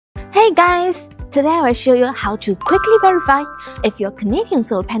Hey guys! Today I will show you how to quickly verify if your Canadian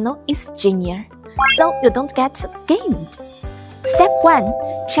solar panel is genuine, so you don't get scammed. Step 1.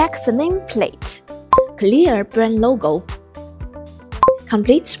 Check the nameplate. Clear brand logo.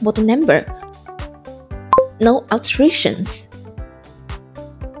 Complete model number. No alterations.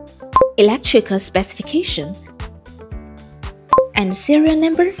 Electrical specification and serial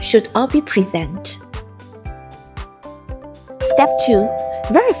number should all be present. Step 2.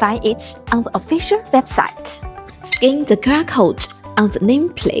 Verify it on the official website. Scan the QR code on the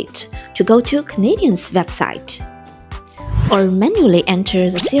nameplate to go to Canadian's website, or manually enter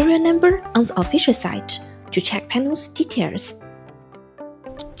the serial number on the official site to check panel's details.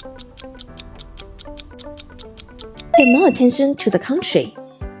 Pay more attention to the country.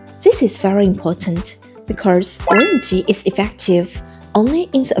 This is very important because warranty is effective only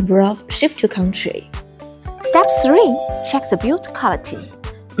in the above ship-to country. Step 3. Check the build quality.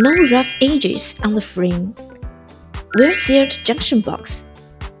 No rough edges on the frame. Well-sealed junction box.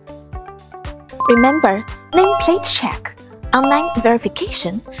 Remember, nameplate check, online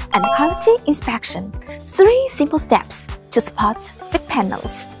verification, and quality inspection. 3 simple steps to support fake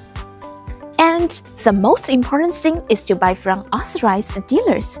panels. And the most important thing is to buy from authorized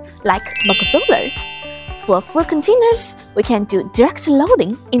dealers like Morego. For full containers, we can do direct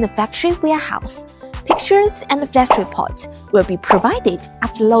loading in the factory warehouse. Pictures and flash report will be provided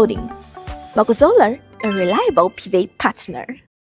after loading. Morego, a reliable PV partner.